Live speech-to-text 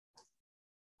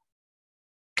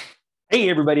Hey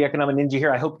everybody, Economic Ninja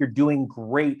here. I hope you're doing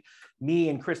great. Me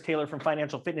and Chris Taylor from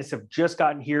Financial Fitness have just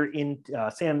gotten here in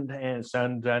San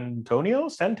Antonio.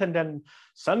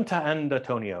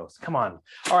 Come on.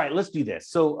 All right, let's do this.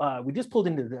 So we just pulled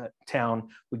into the town.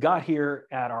 We got here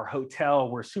at our hotel.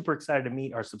 We're super excited to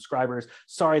meet our subscribers.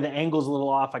 Sorry, the angle's a little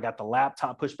off. I got the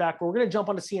laptop pushed back, but we're going to jump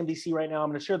onto CNBC right now. I'm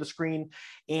going to share the screen,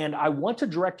 and I want to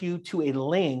direct you to a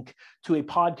link to a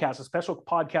podcast, a special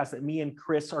podcast that me and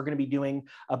Chris are going to be doing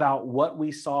about what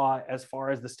we saw as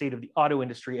far as the state of the auto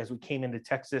industry as we came into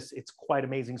Texas. It's quite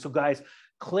amazing. So guys,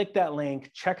 click that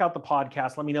link, check out the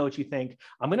podcast. Let me know what you think.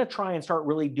 I'm going to try and start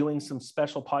really doing some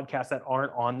special podcasts that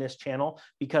aren't on this channel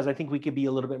because I think we could be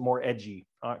a little bit more edgy,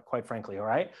 quite frankly. All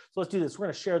right. So let's do this. We're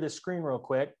going to share this screen real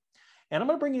quick. And I'm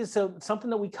going to bring you to something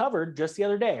that we covered just the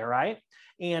other day. All right.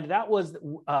 And that was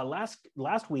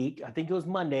last week. I think it was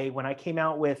Monday when I came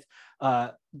out with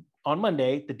on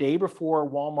Monday, the day before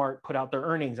Walmart put out their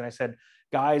earnings. And I said,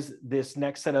 guys, this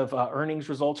next set of earnings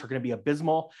results are going to be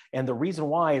abysmal. And the reason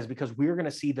why is because we're going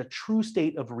to see the true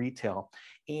state of retail.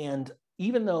 And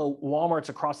even though Walmarts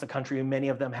across the country, and many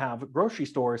of them have grocery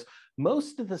stores,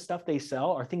 most of the stuff they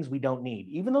sell are things we don't need.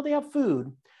 Even though they have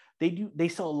food, they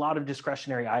sell a lot of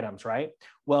discretionary items, right?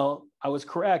 Well, I was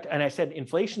correct. And I said,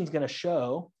 inflation is going to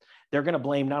show. They're going to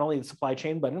blame not only the supply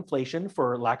chain, but inflation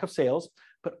for lack of sales.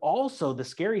 But also the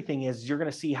scary thing is you're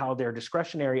going to see how their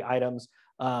discretionary items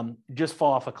just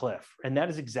fall off a cliff. And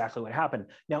that is exactly what happened.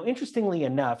 Now, interestingly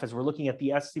enough, as we're looking at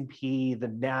the S&P, the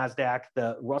NASDAQ,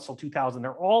 the Russell 2000,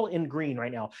 they're all in green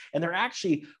right now. And they're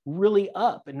actually really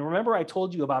up. And remember, I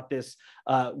told you about this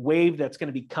wave that's going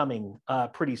to be coming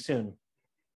pretty soon,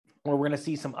 where we're going to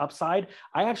see some upside.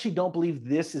 I actually don't believe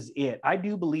this is it. I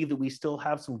do believe that we still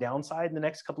have some downside in the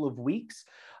next couple of weeks.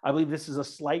 I believe this is a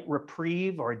slight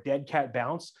reprieve or a dead cat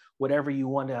bounce, whatever you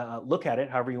want to look at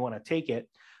it, however you want to take it.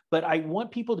 But I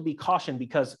want people to be cautioned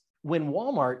because when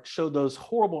Walmart showed those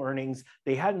horrible earnings,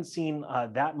 they hadn't seen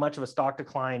that much of a stock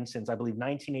decline since, I believe,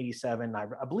 1987. I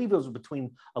believe it was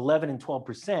between 11 and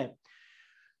 12%.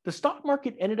 The stock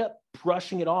market ended up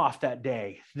brushing it off that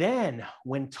day. Then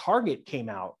when Target came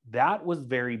out, that was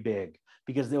very big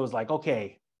because it was like,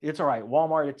 okay, it's all right.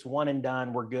 Walmart, it's one and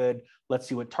done. We're good. Let's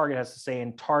see what Target has to say.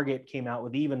 And Target came out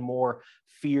with even more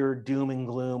fear, doom, and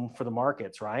gloom for the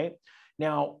markets, right?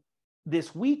 Now,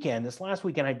 this last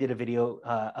weekend, I did a video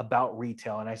about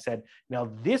retail. And I said,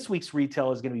 now this week's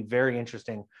retail is going to be very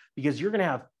interesting because you're going to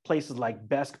have places like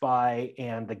Best Buy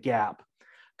and the Gap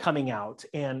coming out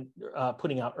and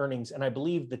putting out earnings. And I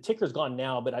believe the ticker's gone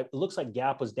now, but it looks like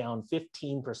Gap was down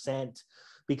 15%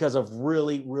 because of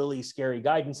really, really scary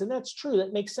guidance. And that's true.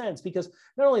 That makes sense because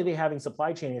not only are they having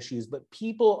supply chain issues, but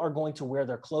people are going to wear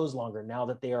their clothes longer now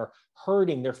that they are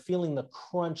hurting. They're feeling the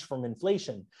crunch from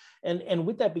inflation. And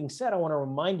with that being said, I want to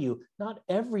remind you, not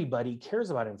everybody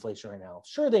cares about inflation right now.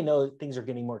 Sure, they know that things are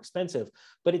getting more expensive,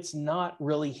 but it's not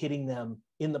really hitting them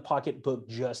in the pocketbook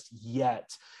just yet.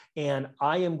 And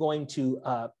I am going to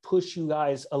push you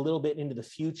guys a little bit into the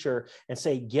future and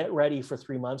say, get ready for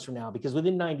 3 months from now, because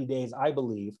within 90 days, I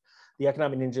believe the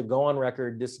Economic Ninja, go on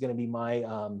record, this is going to be my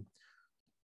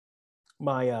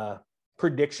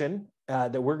prediction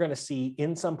that we're going to see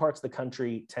in some parts of the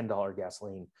country, $10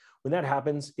 gasoline. When that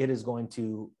happens, it is going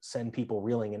to send people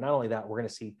reeling. And not only that, we're going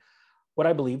to see what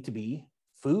I believe to be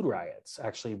food riots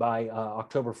actually by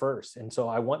October 1st. And so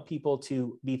I want people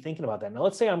to be thinking about that. Now,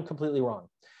 let's say I'm completely wrong.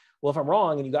 Well, if I'm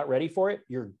wrong and you got ready for it,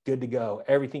 you're good to go.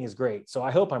 Everything is great. So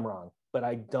I hope I'm wrong, but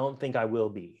I don't think I will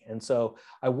be. And so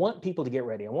I want people to get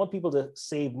ready. I want people to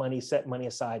save money, set money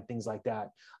aside, things like that.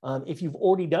 If you've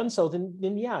already done so,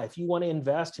 then yeah, if you want to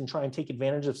invest and try and take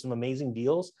advantage of some amazing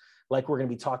deals, like we're going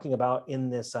to be talking about in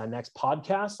this next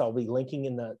podcast, I'll be linking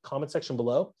in the comment section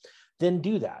below, then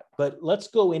do that. But let's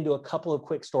go into a couple of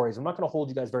quick stories. I'm not going to hold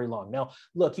you guys very long. Now,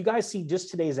 look, you guys see just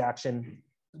today's action.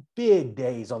 Big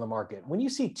days on the market. When you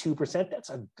see 2%, that's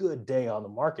a good day on the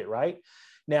market, right?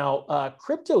 Now,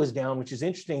 crypto is down, which is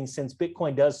interesting since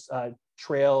Bitcoin does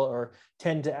trail or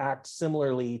tend to act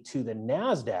similarly to the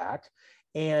NASDAQ,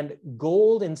 and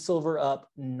gold and silver up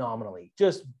nominally,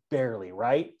 just barely,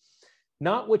 right?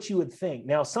 Not what you would think.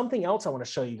 Now, something else I want to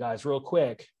show you guys real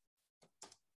quick.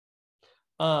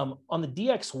 On the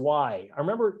DXY, I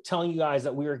remember telling you guys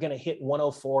that we were going to hit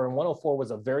 104, and 104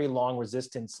 was a very long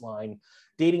resistance line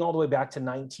dating all the way back to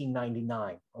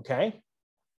 1999, okay?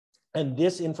 And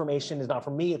this information is not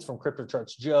from me, it's from Crypto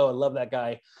Charts Joe. I love that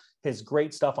guy. His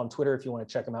great stuff on Twitter, if you want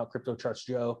to check him out, Crypto Charts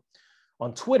Joe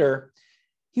on Twitter.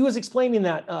 He was explaining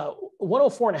that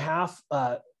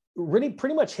 104.5 really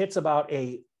pretty much hits about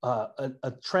a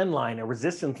a trend line, a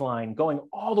resistance line going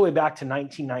all the way back to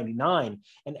 1999.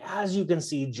 And as you can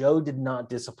see, Joe did not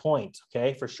disappoint,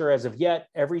 okay? For sure, as of yet,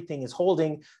 everything is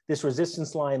holding. This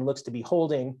resistance line looks to be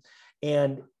holding,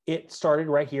 and it started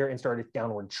right here and started a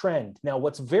downward trend. Now,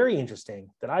 what's very interesting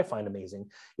that I find amazing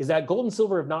is that gold and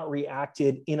silver have not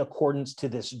reacted in accordance to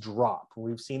this drop.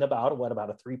 We've seen about a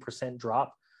 3%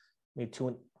 drop, maybe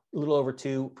a little over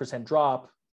 2%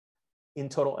 drop in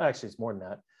total. Actually, it's more than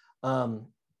that.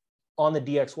 On the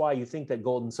DXY, you think that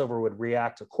gold and silver would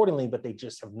react accordingly, but they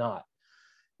just have not.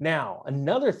 Now,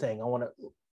 another thing I want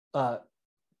to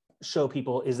show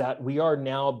people is that we are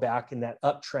now back in that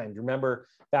uptrend. Remember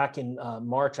back in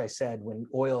March, I said when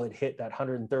oil had hit that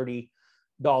 $130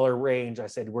 range, I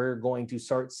said, we're going to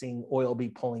start seeing oil be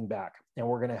pulling back, and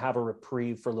we're going to have a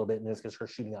reprieve for a little bit, and this gets her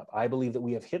shooting up. I believe that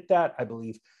we have hit that. I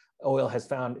believe oil had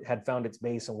found its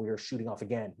base, and we are shooting off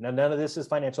again. Now, none of this is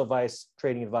financial advice,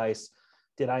 trading advice.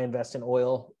 Did I invest in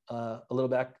oil a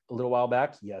little while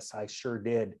back? Yes, I sure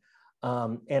did.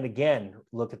 And again,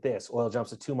 look at this. Oil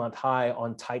jumps a 2-month high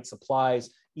on tight supplies.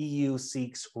 EU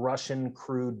seeks Russian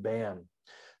crude ban.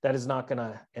 That is not going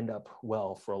to end up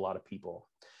well for a lot of people.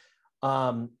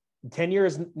 10-year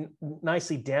is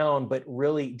nicely down, but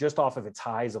really just off of its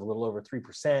highs of a little over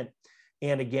 3%.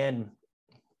 And again,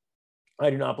 I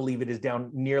do not believe it is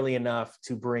down nearly enough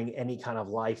to bring any kind of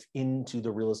life into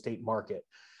the real estate market.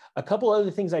 A couple other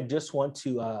things I just want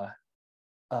to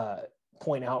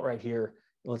point out right here.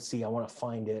 Let's see, I want to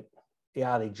find it.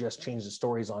 Yeah, they just changed the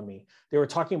stories on me. They were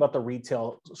talking about the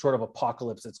retail sort of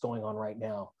apocalypse that's going on right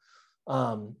now.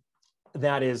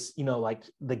 That is, like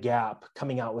the Gap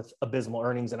coming out with abysmal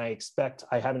earnings. And I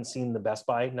haven't seen the Best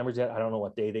Buy numbers yet. I don't know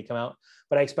what day they come out,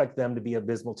 but I expect them to be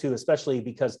abysmal too, especially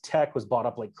because tech was bought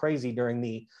up like crazy during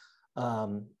the,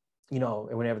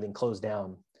 when everything closed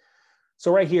down.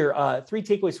 So right here, 3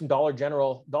 takeaways from Dollar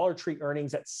General. Dollar Tree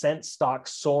earnings at cent stock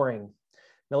soaring.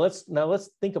 Now let's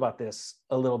think about this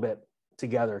a little bit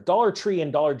together. Dollar Tree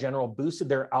and Dollar General boosted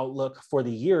their outlook for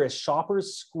the year as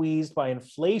shoppers squeezed by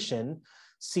inflation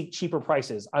seek cheaper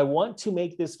prices. I want to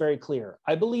make this very clear.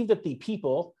 I believe that the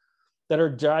people that are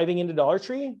diving into Dollar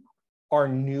Tree are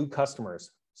new customers.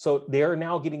 So they're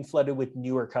now getting flooded with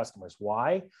newer customers.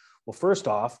 Why? Well, first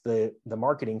off, the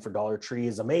marketing for Dollar Tree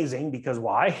is amazing because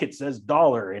why? It says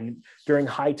dollar. And during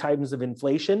high times of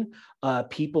inflation,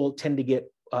 people tend to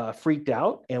get freaked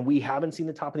out, and we haven't seen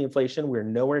the top of the inflation. We're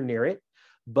nowhere near it.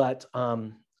 But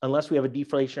unless we have a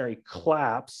deflationary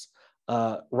collapse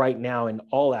right now in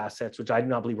all assets, which I do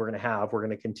not believe we're going to have, we're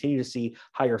going to continue to see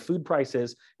higher food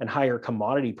prices and higher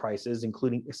commodity prices,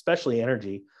 including especially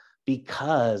energy,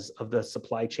 because of the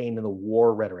supply chain and the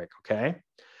war rhetoric, okay?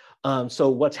 So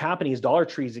what's happening is Dollar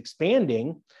Tree is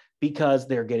expanding because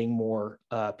they're getting more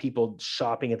people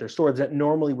shopping at their stores that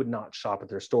normally would not shop at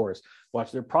their stores.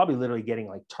 Watch, they're probably literally getting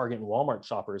like Target and Walmart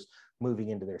shoppers moving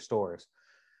into their stores.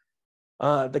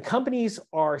 The companies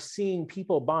are seeing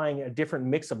people buying a different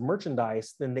mix of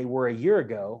merchandise than they were a year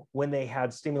ago when they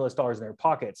had stimulus dollars in their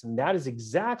pockets. And that is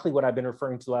exactly what I've been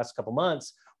referring to the last couple of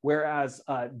months, whereas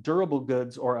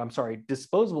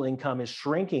disposable income is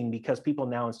shrinking because people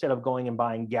now, instead of going and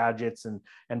buying gadgets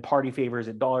and party favors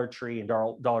at Dollar Tree and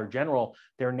Dollar General,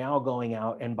 they're now going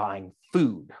out and buying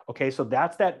food. Okay, so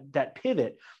that's that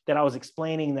pivot that I was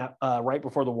explaining that right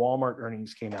before the Walmart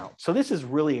earnings came out. So this is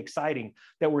really exciting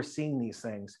that we're seeing these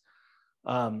things.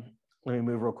 Let me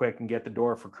move real quick and get the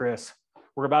door for Chris.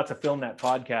 We're about to film that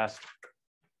podcast.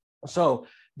 So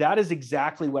that is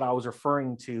exactly what I was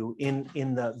referring to in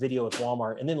the video with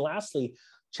Walmart. And then lastly,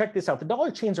 check this out. The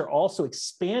dollar chains are also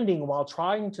expanding while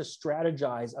trying to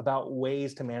strategize about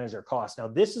ways to manage their costs. Now,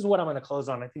 this is what I'm going to close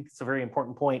on. I think it's a very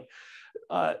important point.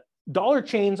 Dollar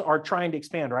chains are trying to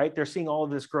expand, right? They're seeing all of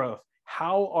this growth.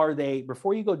 How are they,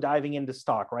 before you go diving into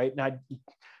stock, right? Now,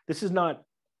 this is not,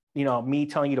 me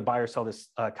telling you to buy or sell this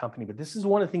company, but this is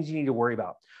one of the things you need to worry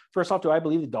about. First off, do I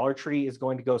believe the Dollar Tree is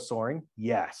going to go soaring?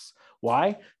 Yes.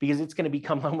 Why? Because it's going to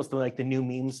become almost like the new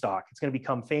meme stock. It's going to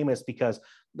become famous because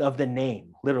of the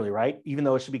name, literally, right? Even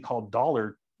though it should be called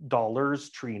Dollar's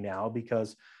Tree now,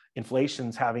 because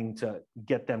inflation's having to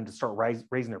get them to start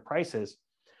raising their prices.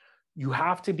 You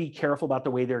have to be careful about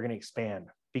the way they're going to expand,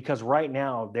 because right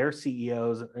now their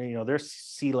CEOs, their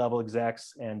C-level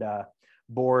execs and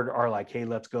board are like, hey,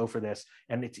 let's go for this.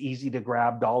 And it's easy to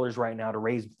grab dollars right now to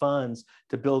raise funds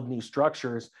to build new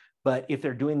structures. But if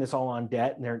they're doing this all on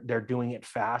debt and they're doing it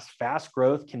fast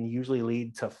growth can usually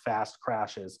lead to fast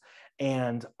crashes.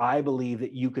 And I believe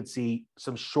that you could see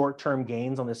some short-term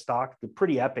gains on this stock. They're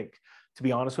pretty epic, to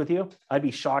be honest with you. I'd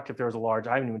be shocked if there was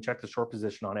I haven't even checked the short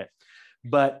position on it.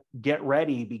 But get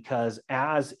ready, because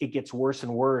as it gets worse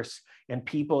and worse, and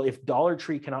people, if Dollar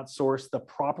Tree cannot source the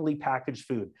properly packaged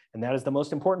food, and that is the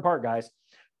most important part, guys,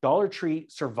 Dollar Tree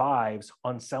survives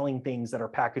on selling things that are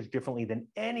packaged differently than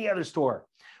any other store.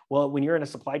 Well, when you're in a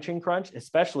supply chain crunch,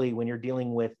 especially when you're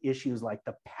dealing with issues like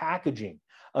the packaging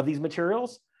of these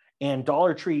materials, and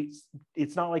Dollar Tree,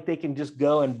 it's not like they can just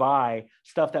go and buy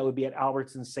stuff that would be at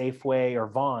Albertsons, Safeway, or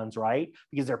Vons, right?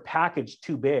 Because they're packaged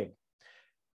too big.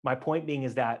 My point being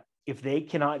is that if they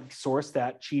cannot source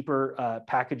that cheaper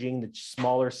packaging, the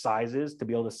smaller sizes to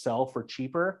be able to sell for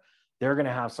cheaper, they're going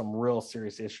to have some real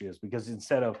serious issues, because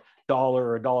instead of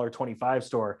dollar or $1.25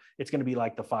 store, it's going to be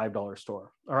like the $5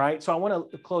 store. All right. So I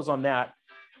want to close on that,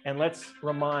 and let's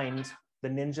remind the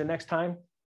ninja next time,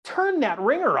 turn that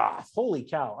ringer off. Holy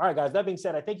cow. All right, guys, that being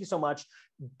said, I thank you so much.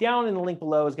 Down in the link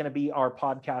below is going to be our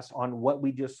podcast on what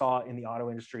we just saw in the auto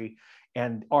industry,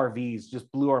 and RVs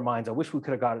just blew our minds. I wish we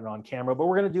could have got it on camera, but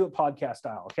we're going to do it podcast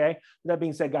style. Okay. With that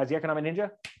being said, guys, the Economic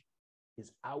Ninja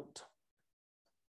is out.